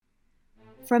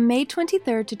From May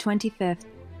 23rd to 25th,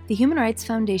 the Human Rights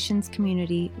Foundation's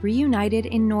community reunited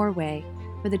in Norway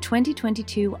for the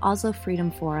 2022 Oslo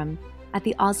Freedom Forum at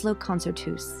the Oslo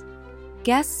Konserthus.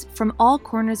 Guests from all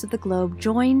corners of the globe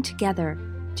joined together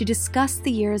to discuss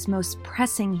the year's most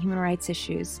pressing human rights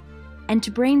issues and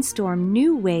to brainstorm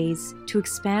new ways to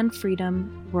expand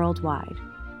freedom worldwide.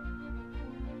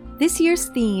 This year's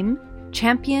theme,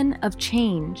 Champion of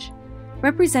Change,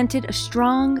 represented a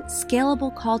strong,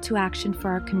 scalable call to action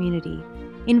for our community,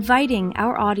 inviting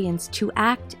our audience to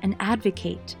act and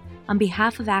advocate on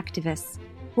behalf of activists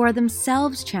who are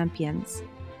themselves champions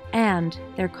and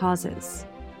their causes.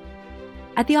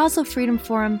 At the Oslo Freedom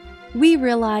Forum, we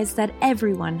realize that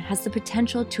everyone has the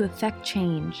potential to affect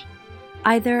change,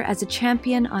 either as a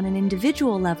champion on an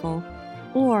individual level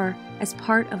or as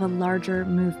part of a larger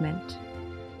movement.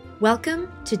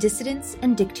 Welcome to Dissidents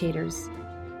and Dictators,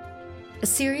 a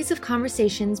series of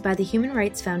conversations by the Human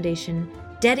Rights Foundation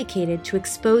dedicated to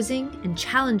exposing and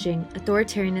challenging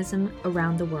authoritarianism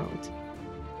around the world.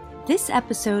 This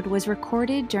episode was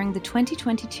recorded during the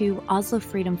 2022 Oslo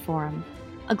Freedom Forum,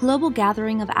 a global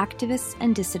gathering of activists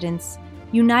and dissidents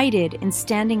united in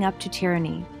standing up to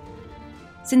tyranny.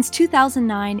 Since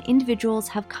 2009, individuals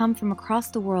have come from across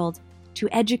the world to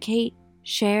educate,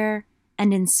 share,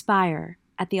 and inspire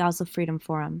at the Oslo Freedom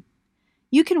Forum.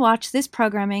 You can watch this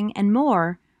programming and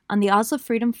more on the Oslo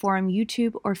Freedom Forum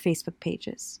YouTube or Facebook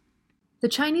pages. The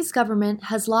Chinese government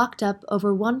has locked up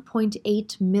over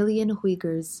 1.8 million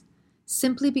Uyghurs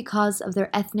simply because of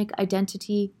their ethnic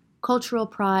identity, cultural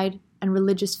pride, and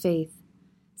religious faith,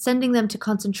 sending them to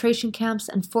concentration camps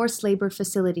and forced labor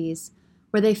facilities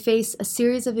where they face a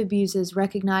series of abuses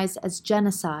recognized as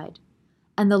genocide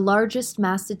and the largest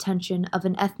mass detention of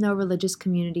an ethno-religious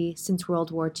community since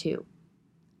World War II.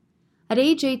 At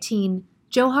age 18,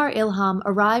 Johar Ilham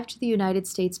arrived to the United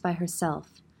States by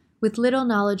herself, with little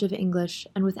knowledge of English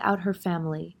and without her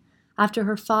family, after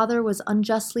her father was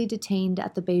unjustly detained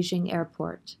at the Beijing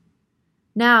airport.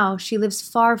 Now she lives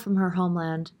far from her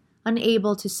homeland,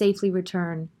 unable to safely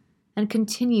return, and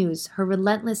continues her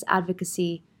relentless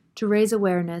advocacy to raise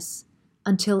awareness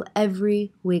until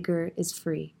every Uyghur is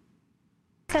free.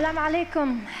 Assalamu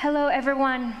alaikum. Hello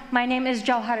everyone. My name is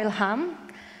Johar Ilham.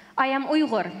 I am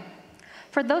Uyghur.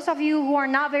 For those of you who are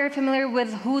not very familiar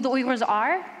with who the Uyghurs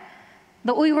are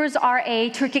a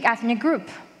Turkic ethnic group.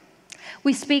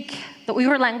 We speak the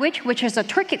Uyghur language, which is a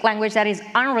Turkic language that is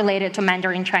unrelated to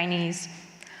Mandarin Chinese.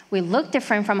 We look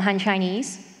different from Han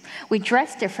Chinese. We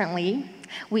dress differently.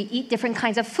 We eat different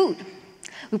kinds of food.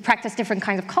 We practice different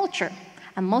kinds of culture.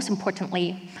 And most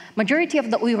importantly, majority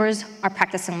of the Uyghurs are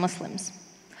practicing Muslims.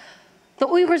 The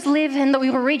Uyghurs live in the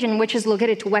Uyghur region, which is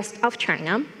located to west of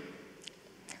China.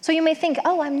 So you may think,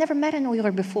 oh, I've never met an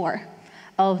Uyghur before.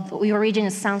 Oh, the Uyghur region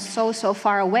sounds so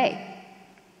far away.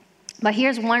 But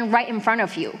here's one right in front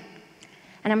of you.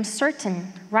 And I'm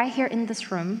certain, right here in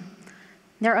this room,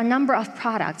 there are a number of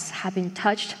products have been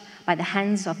touched by the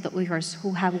hands of the Uyghurs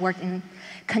who have worked in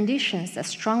conditions that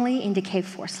strongly indicate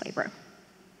forced labor.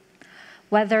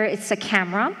 Whether it's a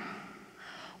camera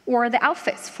or the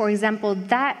outfits, for example,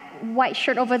 that white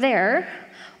shirt over there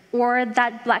or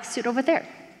that black suit over there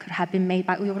could have been made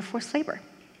by Uyghur forced labor.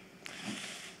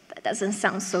 That doesn't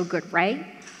sound so good, right?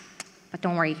 But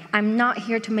don't worry, I'm not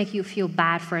here to make you feel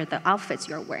bad for the outfits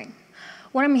you're wearing.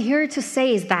 What I'm here to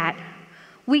say is that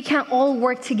we can all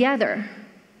work together.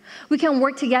 We can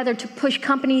work together to push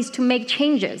companies to make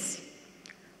changes.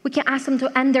 We can ask them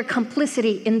to end their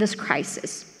complicity in this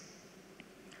crisis.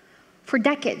 For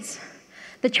decades,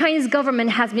 the Chinese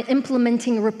government has been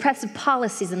implementing repressive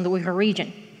policies in the Uyghur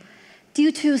region.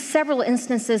 Due to several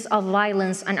instances of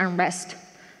violence and unrest,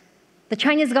 the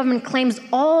Chinese government claims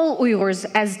all Uyghurs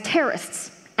as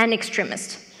terrorists and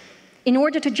extremists in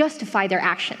order to justify their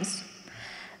actions.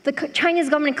 The Chinese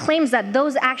government claims that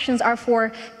those actions are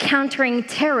for countering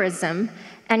terrorism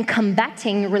and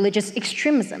combating religious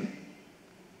extremism.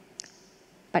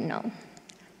 But no,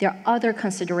 there are other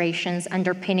considerations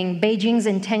underpinning Beijing's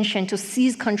intention to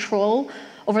seize control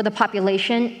over the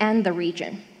population and the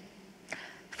region.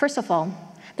 First of all,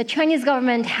 the Chinese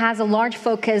government has a large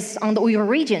focus on the Uyghur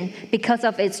region because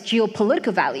of its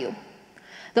geopolitical value.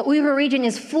 The Uyghur region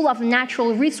is full of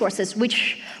natural resources,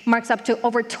 which marks up to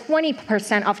over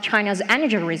 20% of China's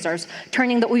energy reserves,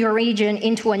 turning the Uyghur region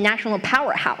into a national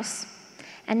powerhouse.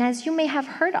 And as you may have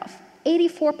heard of,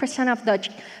 84% of the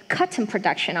cotton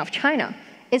production of China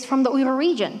is from the Uyghur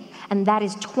region, and that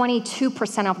is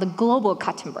 22% of the global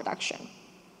cotton production.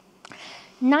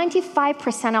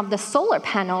 95% of the solar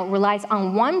panel relies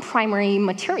on one primary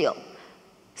material,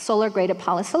 solar-graded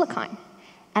polysilicon.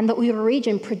 And the Uyghur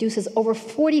region produces over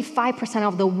 45%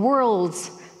 of the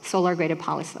world's solar-graded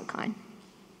polysilicon.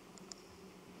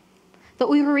 The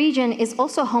Uyghur region is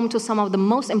also home to some of the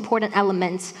most important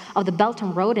elements of the Belt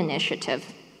and Road Initiative,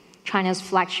 China's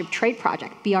flagship trade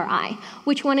project, BRI,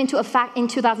 which went into effect in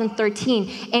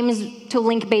 2013, aims to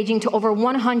link Beijing to over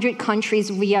 100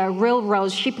 countries via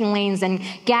railroads, shipping lanes, and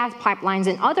gas pipelines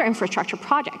and other infrastructure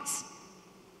projects.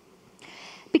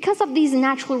 Because of these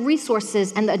natural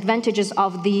resources and the advantages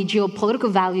of the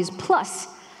geopolitical values, plus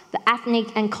the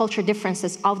ethnic and cultural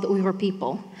differences of the Uyghur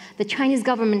people, the Chinese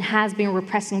government has been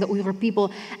repressing the Uyghur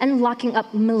people and locking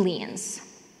up millions.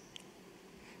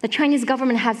 The Chinese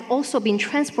government has also been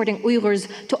transporting Uyghurs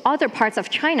to other parts of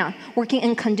China, working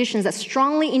in conditions that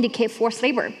strongly indicate forced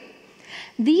labor.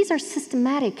 These are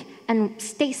systematic and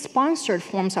state-sponsored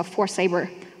forms of forced labor,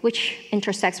 which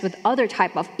intersects with other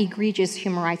types of egregious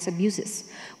human rights abuses,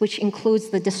 which includes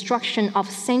the destruction of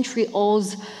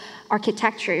century-old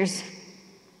architectures,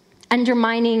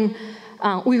 undermining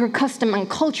Uyghur custom and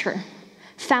culture,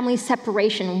 family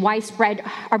separation, widespread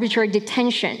arbitrary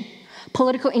detention,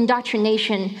 political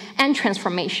indoctrination and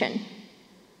transformation,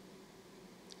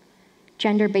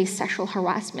 gender-based sexual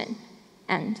harassment,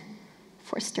 and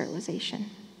forced sterilization.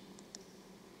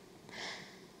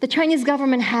 The Chinese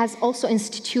government has also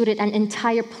instituted an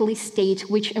entire police state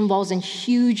which involves in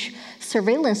huge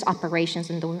surveillance operations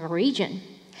in the Uyghur region.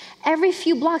 Every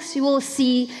few blocks you will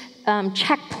see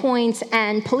checkpoints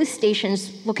and police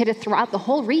stations located throughout the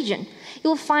whole region.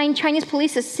 You'll find Chinese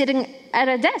police sitting at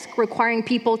a desk requiring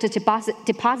people to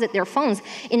deposit their phones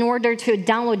in order to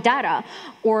download data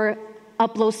or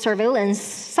upload surveillance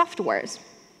softwares.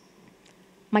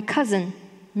 My cousin,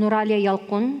 Nuralia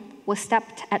Yalkun, was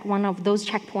stopped at one of those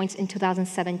checkpoints in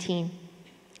 2017.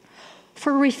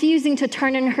 For refusing to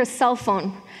turn in her cell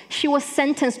phone, she was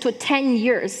sentenced to 10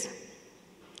 years.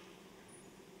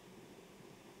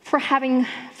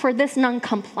 For this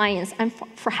non-compliance and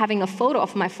for having a photo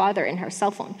of my father in her cell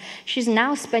phone, she's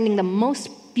now spending the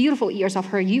most beautiful years of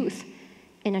her youth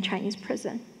in a Chinese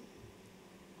prison.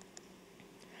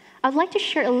 I'd like to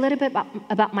share a little bit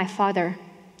about my father.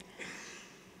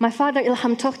 My father,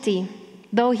 Ilham Tohti,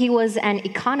 though he was an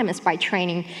economist by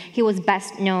training, he was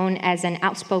best known as an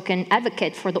outspoken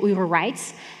advocate for the Uyghur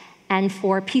rights and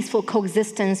for peaceful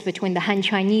coexistence between the Han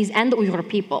Chinese and the Uyghur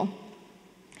people.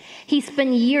 He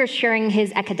spent years sharing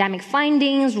his academic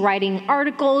findings, writing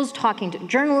articles, talking to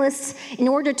journalists in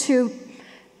order to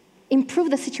improve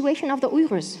the situation of the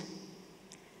Uyghurs.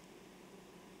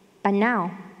 But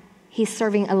now, he's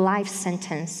serving a life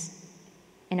sentence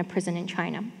in a prison in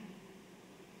China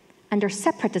under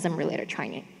separatism-related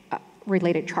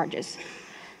charges.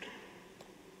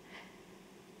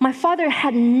 My father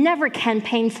had never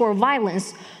campaigned for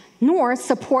violence nor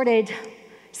supported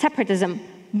separatism,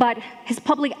 but his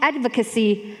public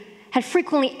advocacy had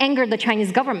frequently angered the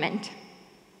Chinese government.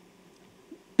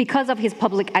 Because of his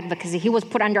public advocacy, he was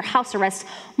put under house arrest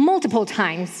multiple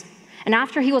times. And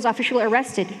after he was officially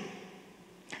arrested,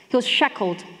 he was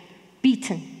shackled,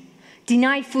 beaten,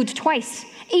 denied food twice,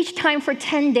 each time for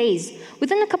 10 days.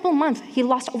 Within a couple of months, he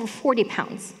lost over 40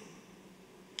 pounds.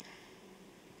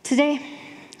 Today,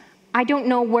 I don't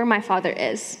know where my father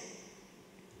is.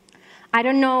 I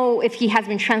don't know if he has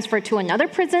been transferred to another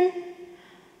prison,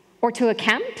 or to a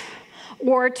camp,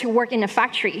 or to work in a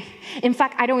factory. In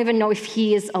fact, I don't even know if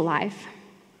he is alive.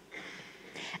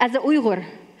 As a Uyghur,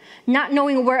 not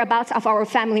knowing whereabouts of our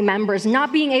family members,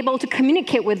 not being able to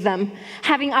communicate with them,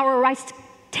 having our rights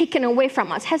taken away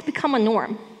from us has become a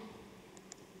norm.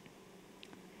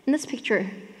 In this picture,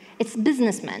 it's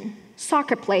businessmen,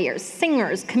 soccer players,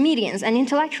 singers, comedians, and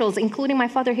intellectuals, including my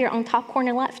father here on top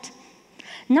corner left.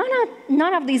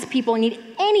 None of these people need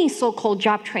any so-called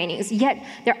job trainings, yet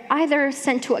they're either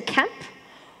sent to a camp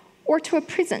or to a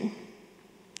prison.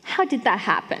 How did that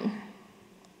happen?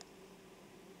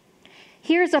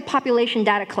 Here's a population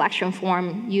data collection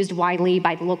form used widely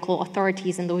by the local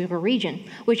authorities in the Uyghur region,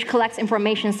 which collects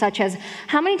information such as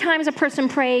how many times a person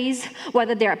prays,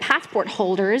 whether they are passport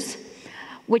holders,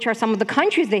 which are some of the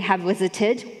countries they have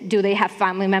visited, do they have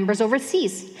family members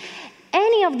overseas.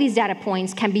 Any of these data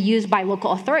points can be used by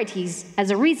local authorities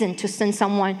as a reason to send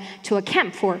someone to a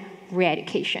camp for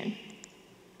re-education.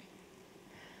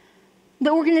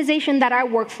 The organization that I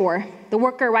work for, the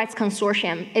Worker Rights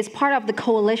Consortium, is part of the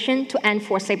Coalition to End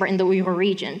Forced Labor in the Uyghur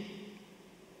region.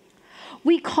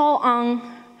 We call on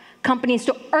companies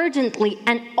to urgently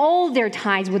end all their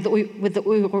ties with the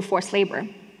Uyghur forced labor.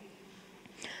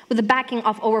 With the backing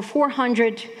of over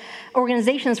 400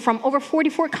 organizations from over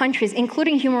 44 countries,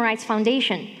 including Human Rights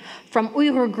Foundation, from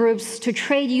Uyghur groups to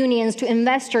trade unions to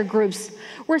investor groups,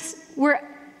 we're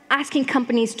asking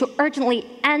companies to urgently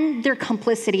end their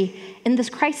complicity in this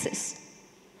crisis.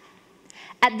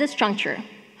 At this juncture,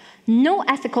 no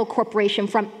ethical corporation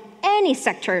from any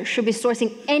sector should be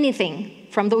sourcing anything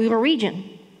from the Uyghur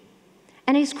region.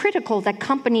 And it is critical that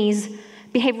companies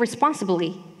behave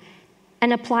responsibly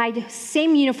and apply the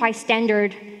same unified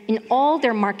standard in all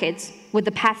their markets with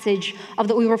the passage of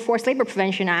the Uyghur Forced Labor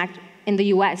Prevention Act in the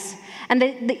US, and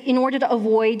in order to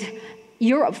avoid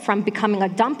Europe from becoming a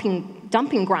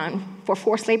dumping ground for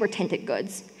forced labor-tainted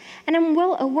goods. And I'm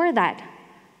well aware that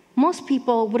most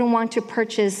people wouldn't want to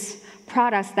purchase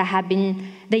products that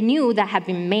they knew that had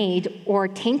been made or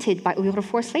tainted by Uyghur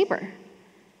forced labor.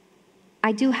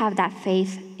 I do have that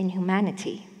faith in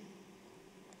humanity.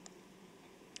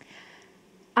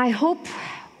 I hope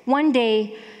one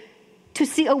day to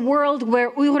see a world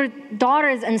where Uyghur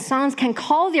daughters and sons can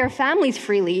call their families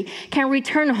freely, can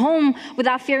return home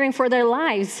without fearing for their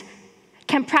lives,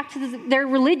 can practice their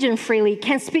religion freely,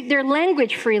 can speak their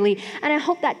language freely, and I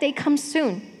hope that day comes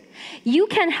soon. You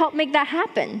can help make that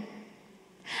happen.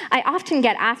 I often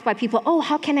get asked by people, oh,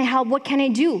 how can I help? What can I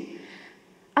do?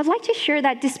 I'd like to share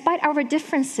that despite our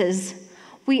differences,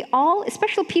 we all,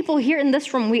 especially people here in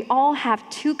this room, we all have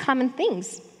two common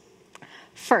things.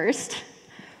 First,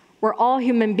 we're all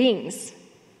human beings.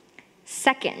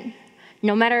 Second,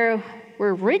 no matter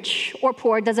we're rich or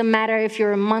poor, it doesn't matter if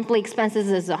your monthly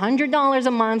expenses is $100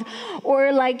 a month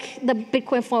or like the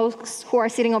Bitcoin folks who are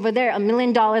sitting over there, $1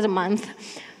 million a month.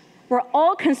 We're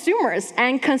all consumers,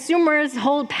 and consumers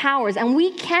hold powers, and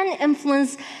we can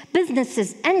influence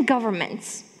businesses and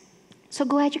governments. So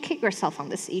go educate yourself on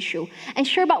this issue and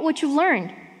share about what you've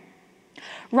learned.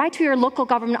 Write to your local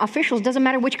government officials, doesn't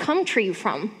matter which country you're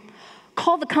from.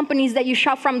 Call the companies that you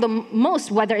shop from the most,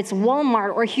 whether it's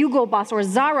Walmart or Hugo Boss or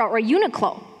Zara or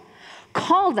Uniqlo.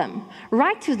 Call them,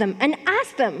 write to them, and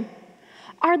ask them,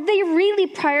 are they really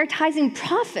prioritizing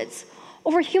profits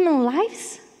over human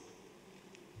lives?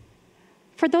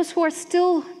 For those who are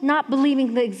still not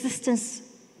believing the existence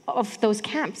of those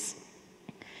camps,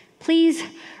 please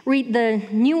read the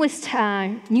newest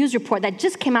news report that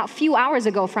just came out a few hours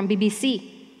ago from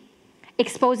BBC,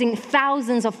 exposing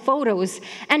thousands of photos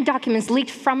and documents leaked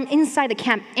from inside the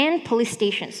camp and police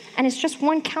stations. And it's just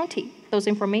one county, those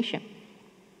information.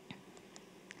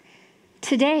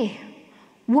 Today,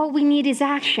 what we need is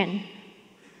action.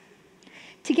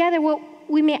 Together,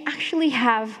 we may actually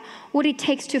have what it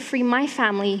takes to free my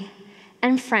family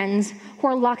and friends who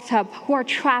are locked up, who are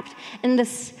trapped in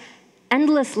this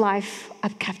endless life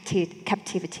of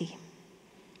captivity.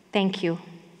 Thank you.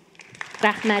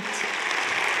 Rahmat.